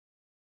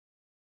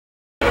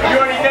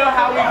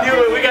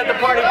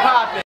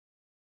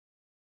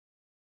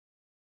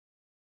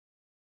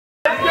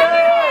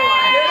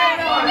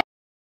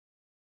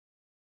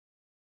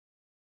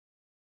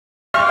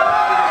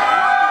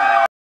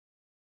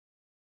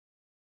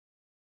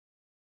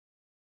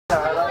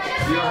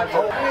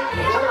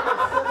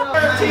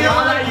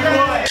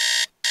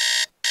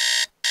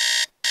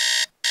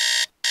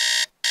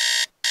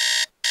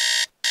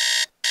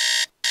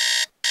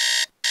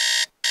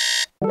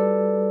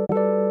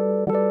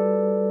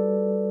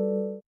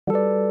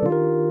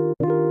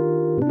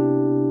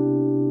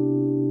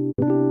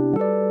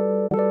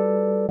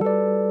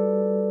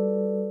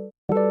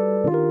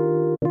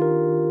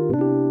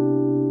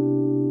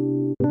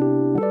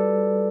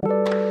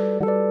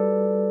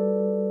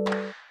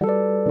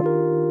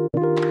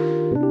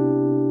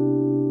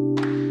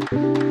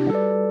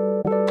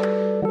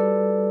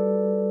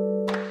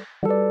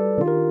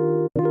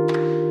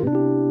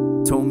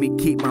Told me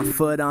keep my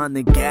foot on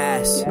the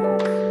gas.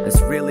 That's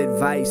real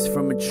advice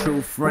from a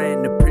true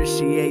friend.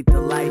 Appreciate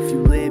the life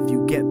you live,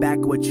 you get back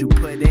what you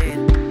put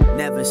in.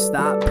 Never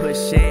stop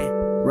pushing,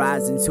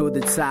 rising to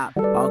the top.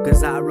 All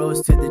cause I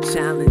rose to the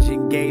challenge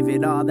and gave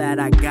it all that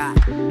I got.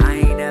 I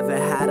ain't ever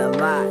had a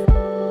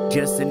lot,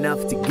 just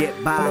enough to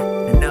get by,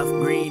 enough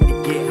green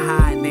to get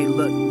high. And they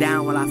look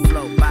down while I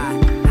float by,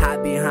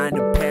 hide behind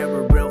a pair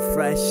of real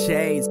fresh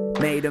shades.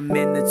 Made them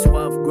in the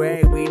 12th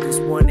grade, we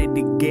just wanted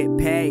to get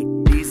paid.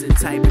 These are the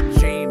type of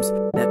dreams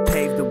that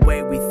pave the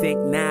way we think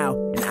now.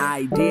 An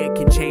idea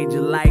can change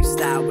a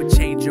lifestyle, would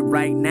change it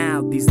right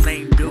now. These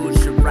lame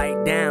dudes should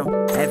write down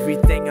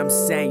everything I'm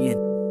saying.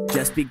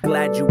 Just be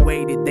glad you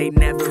waited, they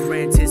never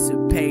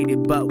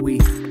anticipated, but we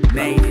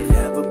made it.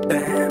 Never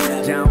been,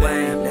 John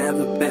Wayne,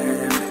 never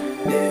been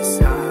this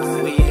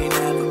high. We ain't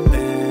never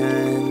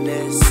been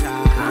this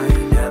high. I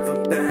ain't never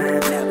been,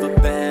 never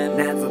been,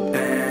 never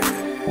been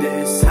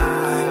this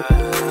high.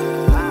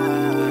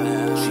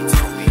 She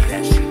told me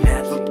that she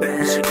never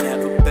been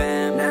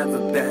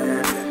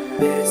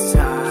this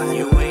high.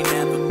 You ain't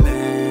never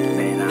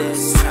been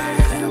this high.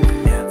 That we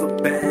never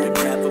been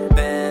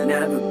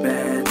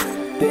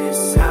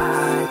this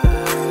high.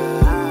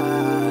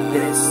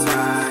 This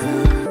high.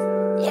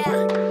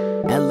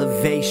 Yeah.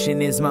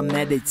 Elevation is my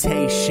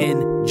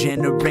meditation.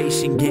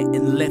 Generation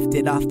getting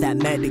lifted off that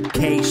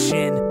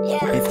medication.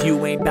 Yeah. If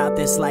you ain't about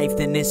this life,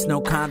 then it's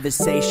no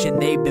conversation.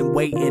 They've been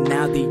waiting,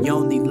 now the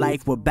only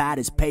life we're about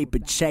is paper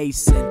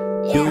chasing.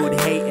 Dude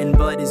hating,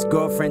 but his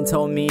girlfriend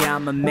told me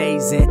I'm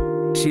amazing.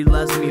 She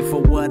loves me for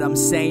what I'm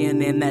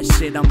saying and that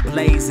shit I'm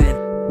blazing.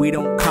 We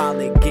don't call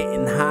it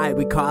getting high,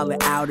 we call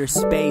it outer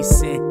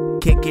spacing.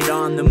 Kick it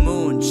on the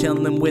moon,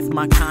 chilling with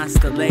my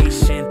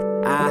constellation.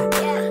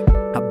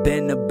 I've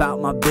been about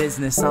my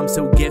business, I'm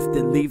so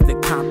gifted, leave the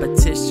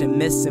competition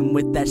missing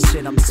with that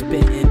shit I'm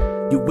spitting.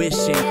 You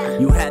wishing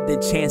you had the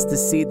chance to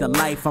see the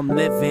life I'm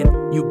living.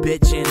 You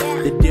bitching,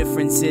 the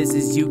difference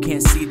is you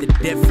can't see the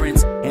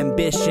difference.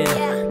 Ambition,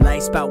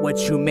 life's about what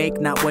you make,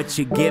 not what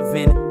you're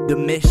given. The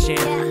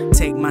mission,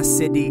 take my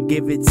city,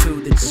 give it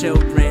to the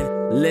children.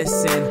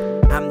 Listen,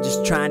 I'm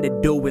just trying to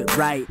do it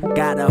right.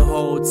 Got a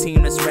whole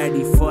team that's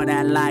ready for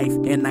that life,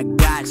 and I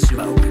got you.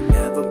 But we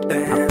never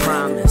been, I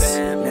promise.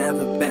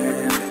 Never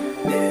been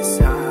this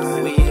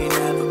high. We ain't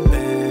never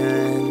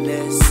been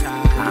this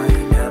high. I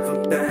ain't never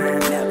been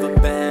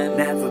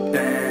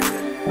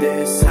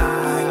this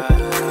high.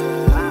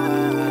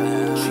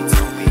 She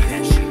told me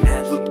that she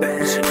never been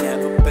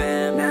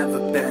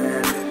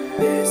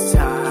this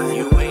high.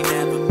 You ain't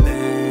never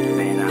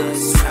been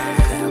this high.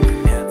 That we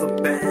never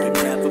been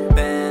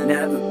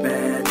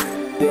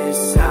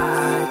this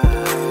high.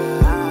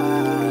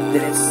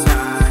 This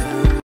high.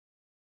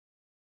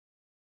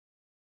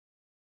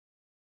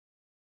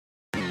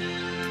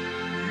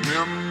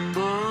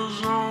 Members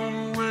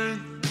only.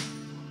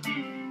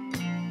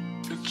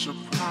 It's a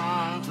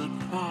private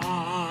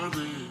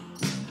party.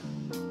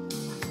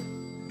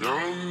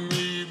 Don't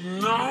need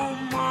no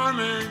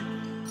money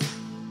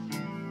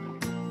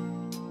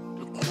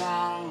to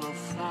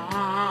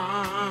qualify.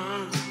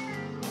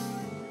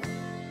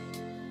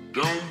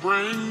 Don't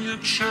bring your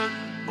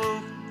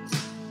checkbook,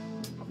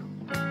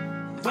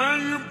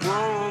 bring your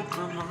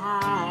broken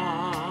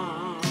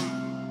heart.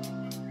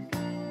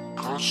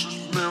 'Cause it's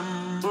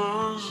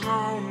members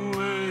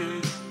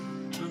only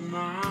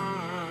tonight.